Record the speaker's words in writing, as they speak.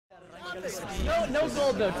No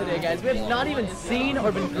gold though today, guys. We have not even seen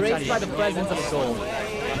or been graced by the presence of gold. What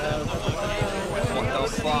the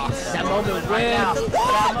fuck? That moment was right now.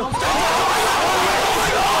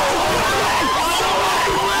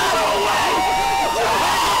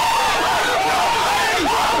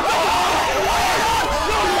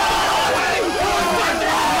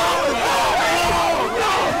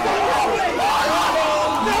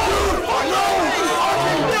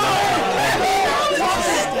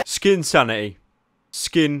 Skin sanity.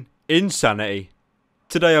 Skin insanity.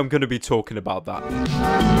 Today I'm going to be talking about that.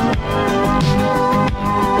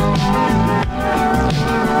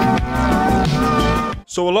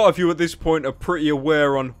 So a lot of you at this point are pretty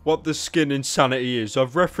aware on what the skin insanity is.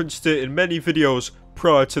 I've referenced it in many videos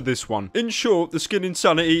prior to this one. In short, the skin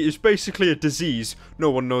insanity is basically a disease.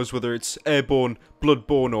 No one knows whether it's airborne,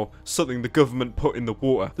 bloodborne, or something the government put in the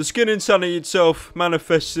water. The skin insanity itself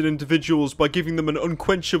manifests in individuals by giving them an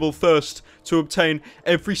unquenchable thirst to obtain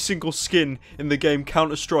every single skin in the game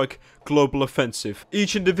Counter-Strike Global Offensive.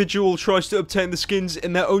 Each individual tries to obtain the skins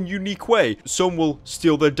in their own unique way. Some will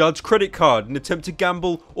steal their dad's credit card and attempt to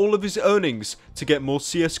gamble all of his earnings to get more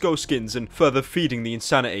CSGO skins and further feeding the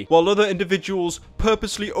insanity, while other individuals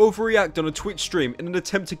purposely overreact on a Twitch stream in an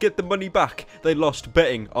attempt to get the money back they lost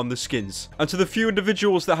betting on the skins. And to the few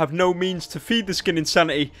individuals that have no means to feed the skin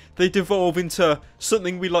insanity, they devolve into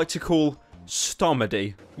something we like to call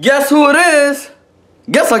stomedy. Guess who it is?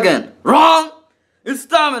 Guess again. Wrong! It's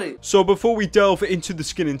Stomedy! So before we delve into the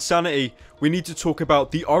skin insanity, we need to talk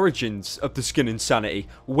about the origins of the skin insanity.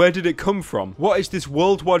 Where did it come from? What is this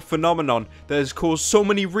worldwide phenomenon that has caused so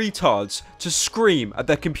many retards to scream at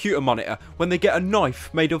their computer monitor when they get a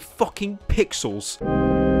knife made of fucking pixels?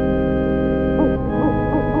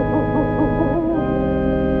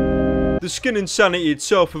 The skin insanity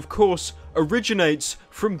itself, of course, originates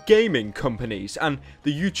from gaming companies, and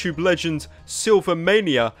the YouTube legend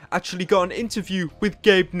Silvermania actually got an interview with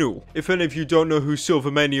Gabe Newell. If any of you don't know who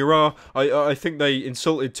Silvermania are, I think they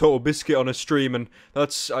insulted Total Biscuit on a stream, and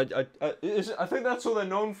that's I think that's all they're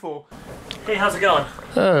known for. Hey, how's it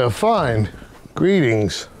going? Fine.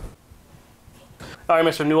 Greetings. All right,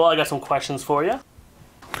 Mr. Newell, I got some questions for you.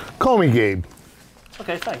 Call me Gabe.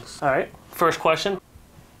 Okay, thanks. All right, first question.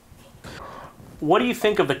 What do you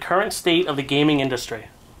think of the current state of the gaming industry?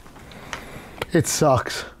 It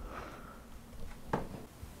sucks.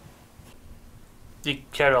 Do you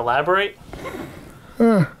care to elaborate?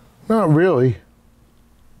 Not really.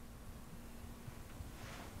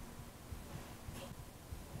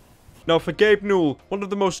 Now for Gabe Newell, one of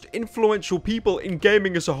the most influential people in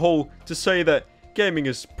gaming as a whole, to say that gaming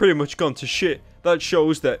has pretty much gone to shit, that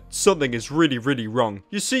shows that something is really, really wrong.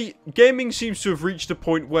 You see, gaming seems to have reached a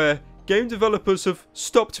point where game developers have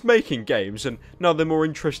stopped making games, and now they're more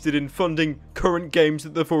interested in funding current games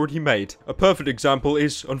that they've already made. A perfect example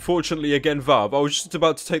is, unfortunately again, Valve. I was just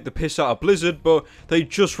about to take the piss out of Blizzard, but they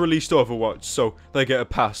just released Overwatch, so they get a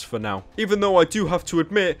pass for now. Even though I do have to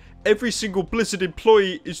admit, every single Blizzard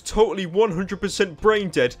employee is totally 100% brain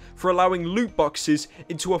dead for allowing loot boxes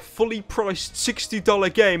into a fully priced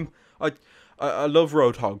 $60 game. I love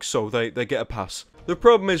Roadhog, so they get a pass. The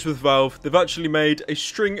problem is with Valve, they've actually made a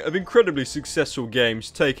string of incredibly successful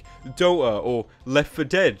games. Take Dota or Left 4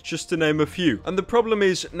 Dead, just to name a few. And the problem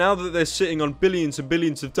is, now that they're sitting on billions and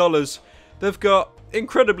billions of dollars, they've got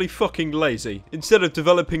incredibly fucking lazy. Instead of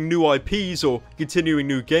developing new IPs or continuing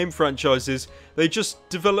new game franchises, they just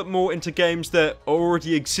develop more into games that are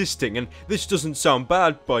already existing. And this doesn't sound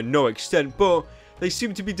bad by no extent, but they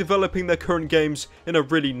seem to be developing their current games in a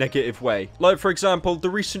really negative way. Like, for example,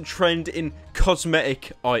 the recent trend in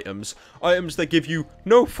cosmetic items. Items that give you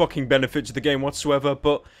no fucking benefit to the game whatsoever,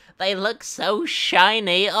 but they look so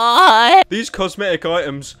shiny. Oh. These cosmetic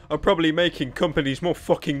items are probably making companies more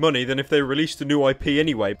fucking money than if they released a new IP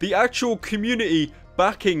anyway. The actual community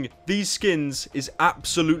backing these skins is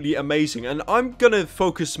absolutely amazing, and I'm gonna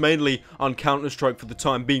focus mainly on Counter-Strike for the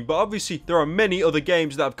time being, but obviously there are many other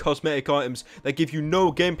games that have cosmetic items that give you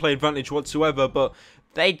no gameplay advantage whatsoever, but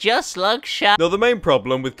they just look shiny. Now, the main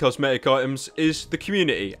problem with cosmetic items is the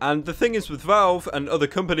community, and the thing is with Valve and other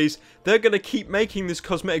companies, they're going to keep making this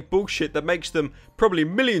cosmetic bullshit that makes them probably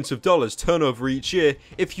millions of dollars turnover each year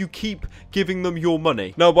if you keep giving them your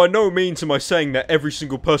money. Now, by no means am I saying that every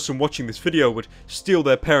single person watching this video would steal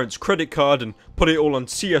their parents' credit card and put it all on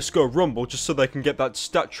CSGO Rumble just so they can get that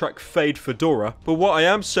StatTrak Fade fedora, but what I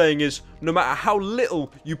am saying is, no matter how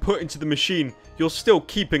little you put into the machine, you're still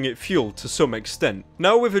keeping it fueled to some extent.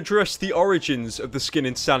 Now we've addressed the origins of the skin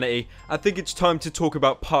insanity, I think it's time to talk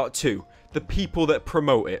about part 2, the people that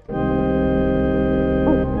promote it.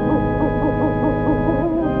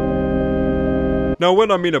 Now,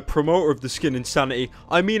 when I mean a promoter of the skin insanity,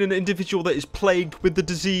 I mean an individual that is plagued with the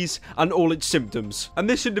disease and all its symptoms. And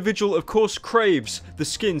this individual, of course, craves the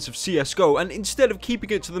skins of CSGO, and instead of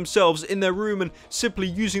keeping it to themselves in their room and simply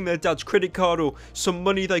using their dad's credit card or some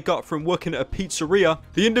money they got from working at a pizzeria,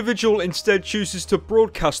 the individual instead chooses to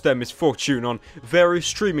broadcast their misfortune on various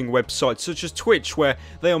streaming websites such as Twitch, where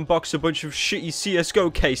they unbox a bunch of shitty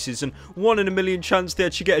CSGO cases, and 1 in a million chance they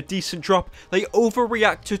actually get a decent drop, they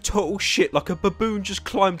overreact to total shit like a baboon just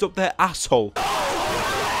climbed up their asshole.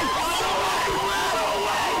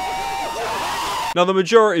 Now, the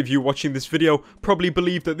majority of you watching this video probably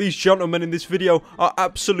believe that these gentlemen in this video are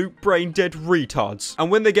absolute brain-dead retards.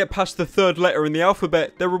 And when they get past the 3rd letter in the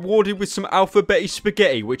alphabet, they're rewarded with some alphabet-y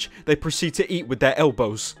spaghetti, which they proceed to eat with their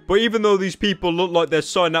elbows. But even though these people look like their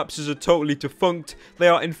synapses are totally defunct, they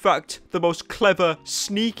are in fact the most clever,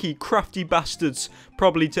 sneaky, crafty bastards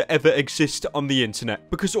probably to ever exist on the internet.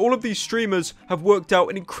 Because all of these streamers have worked out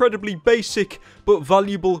an incredibly basic but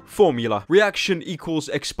valuable formula. Reaction equals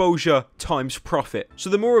exposure times profit. So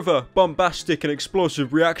the more of a bombastic and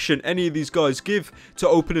explosive reaction any of these guys give to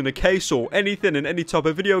opening a case or anything in any type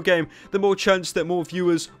of video game, the more chance that more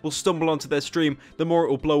viewers will stumble onto their stream, the more it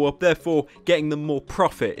will blow up, therefore getting them more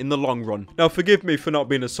profit in the long run. Now, forgive me for not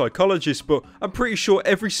being a psychologist, but I'm pretty sure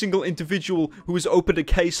every single individual who has opened a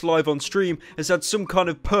case live on stream has had some kind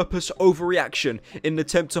of purpose overreaction in an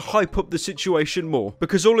attempt to hype up the situation more.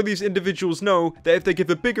 Because all of these individuals know that if they give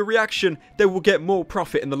a bigger reaction, they will get more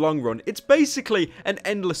profit in the long run. It's basically an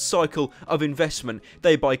endless cycle of investment.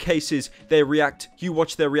 They buy cases, they react, you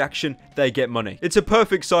watch their reaction, they get money. It's a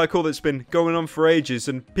perfect cycle that's been going on for ages,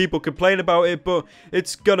 and people complain about it, but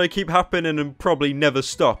it's gonna keep happening and probably never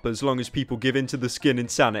stop as long as people give in to the skin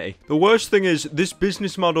insanity. The worst thing is, this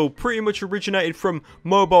business model pretty much originated from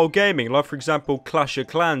mobile gaming, like for example Clash of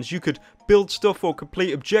Clans. You could build stuff or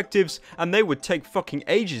complete objectives and they would take fucking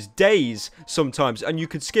ages, days sometimes, and you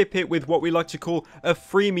could skip it with what we like to call a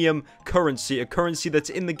freemium currency, a currency that's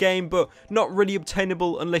in the game but not really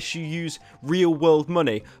obtainable unless you use real world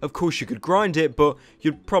money. Of course you could grind it, but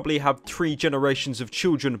you'd probably have 3 generations of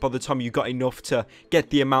children by the time you got enough to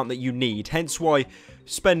get the amount that you need, hence why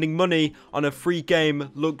spending money on a free game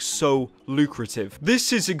looks so lucrative.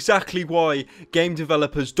 This is exactly why game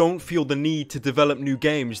developers don't feel the need to develop new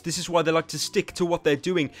games. This is why they like to stick to what they're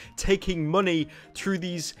doing, taking money through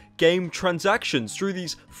these game transactions, through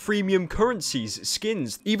these freemium currencies,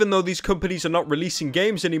 skins. Even though these companies are not releasing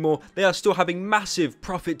games anymore, they are still having massive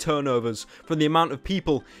profit turnovers from the amount of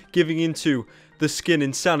people giving into the skin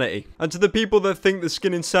insanity. And to the people that think the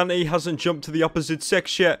skin insanity hasn't jumped to the opposite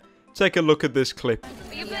sex yet, take a look at this clip.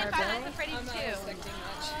 You play Five Nights at Freddy's too.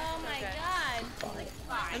 Oh my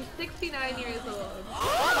god. I'm 69 years old.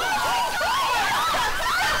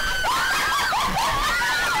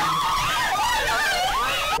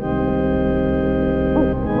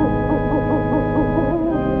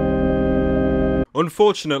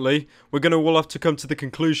 Unfortunately, we're going to all have to come to the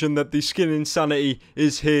conclusion that the skin insanity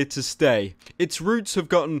is here to stay. Its roots have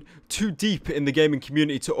gotten too deep in the gaming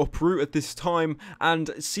community to uproot at this time, and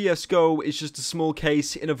CSGO is just a small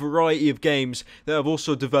case in a variety of games that have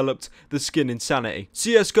also developed the skin insanity.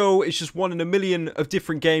 CSGO is just 1 in a million of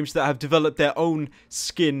different games that have developed their own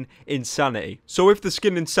skin insanity. So if the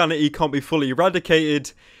skin insanity can't be fully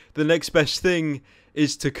eradicated, the next best thing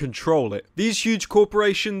is to control it. These huge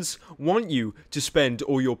corporations want you to spend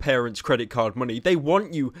all your parents' credit card money. They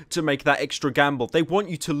want you to make that extra gamble. They want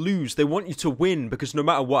you to lose. They want you to win, because no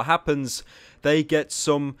matter what happens, they get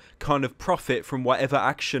some kind of profit from whatever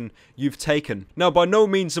action you've taken. Now, by no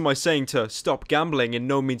means am I saying to stop gambling, and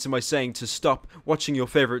no means am I saying to stop watching your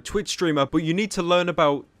favorite Twitch streamer, but you need to learn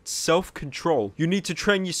about self-control. You need to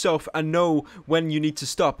train yourself and know when you need to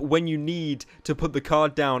stop, when you need to put the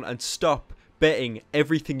card down and stop betting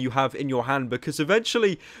everything you have in your hand, because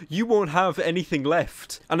eventually you won't have anything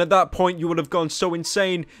left. And at that point you would have gone so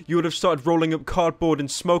insane, you would have started rolling up cardboard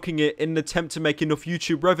and smoking it in an attempt to make enough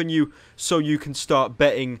YouTube revenue so you can start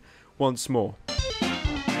betting once more.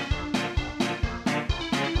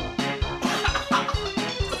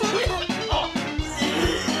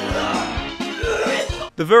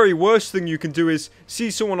 The very worst thing you can do is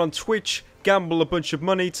see someone on Twitch gamble a bunch of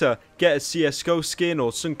money to get a CSGO skin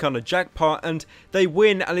or some kind of jackpot, and they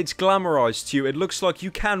win and it's glamorized to you. It looks like you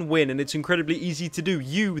can win and it's incredibly easy to do.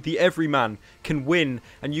 You, the everyman, can win,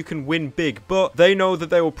 and you can win big, but they know that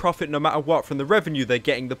they will profit no matter what from the revenue they're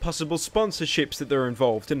getting, the possible sponsorships that they're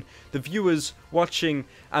involved, and the viewers watching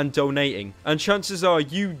and donating. And chances are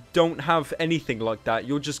you don't have anything like that.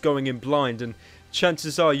 You're just going in blind, and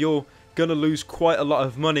chances are you're gonna lose quite a lot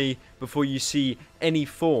of money before you see any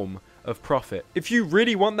form of profit. If you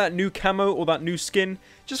really want that new camo or that new skin,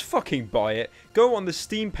 just fucking buy it. Go on the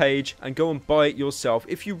Steam page and go and buy it yourself.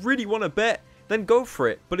 If you really want to bet, then go for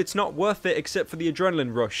it. But it's not worth it except for the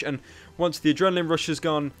adrenaline rush. And once the adrenaline rush is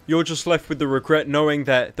gone, you're just left with the regret knowing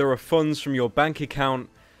that there are funds from your bank account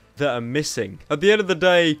that are missing. At the end of the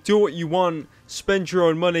day, do what you want, spend your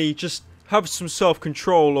own money, just have some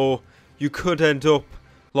self-control, or you could end up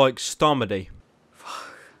like Stomedy.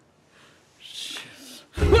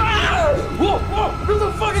 Whoa, whoa, who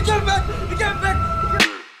the fuck? He came back! He came back!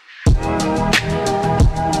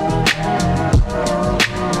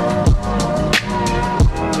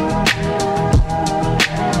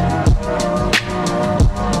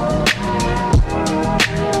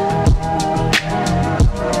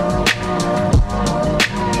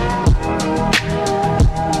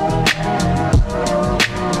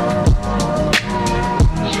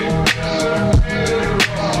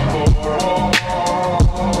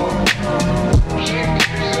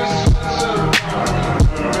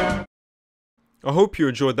 I hope you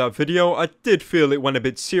enjoyed that video. I did feel it went a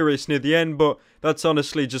bit serious near the end, but that's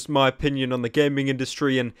honestly just my opinion on the gaming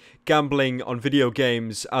industry and gambling on video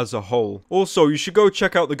games as a whole. Also, you should go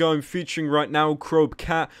check out the guy I'm featuring right now, Crobe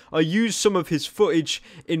Cat. I used some of his footage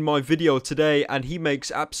in my video today, and he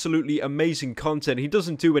makes absolutely amazing content. He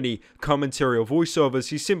doesn't do any commentary or voiceovers.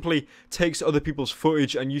 He simply takes other people's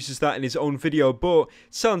footage and uses that in his own video, but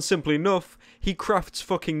sounds simple enough. He crafts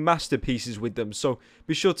fucking masterpieces with them, so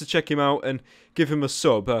be sure to check him out and give him a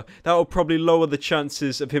sub. That will probably lower the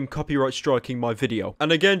chances of him copyright striking my video.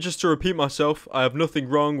 And again, just to repeat myself, I have nothing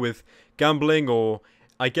wrong with gambling or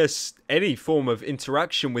I guess any form of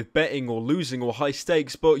interaction with betting or losing or high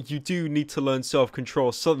stakes, but you do need to learn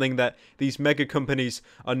self-control, something that these mega companies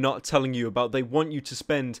are not telling you about. They want you to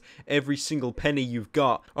spend every single penny you've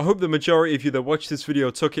got. I hope the majority of you that watched this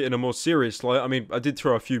video took it in a more serious light. I mean, I did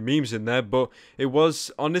throw a few memes in there, but it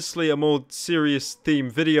was honestly a more serious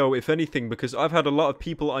theme video, if anything, because I've had a lot of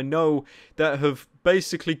people I know that have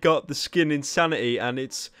basically got the skin insanity, and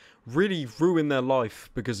it's really ruin their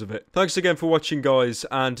life because of it. Thanks again for watching, guys,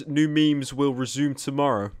 and new memes will resume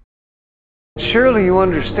tomorrow. Surely you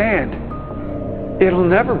understand, it'll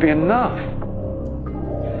never be enough.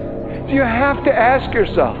 You have to ask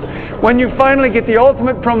yourself, when you finally get the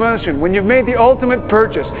ultimate promotion, when you've made the ultimate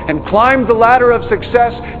purchase and climbed the ladder of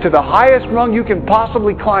success to the highest rung you can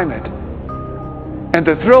possibly climb it, and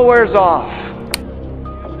the thrill wears off,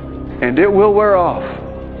 and it will wear off,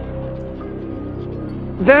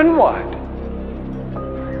 then what?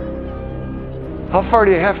 How far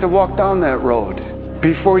do you have to walk down that road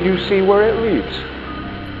before you see where it leads?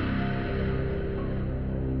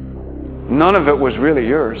 None of it was really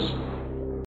yours.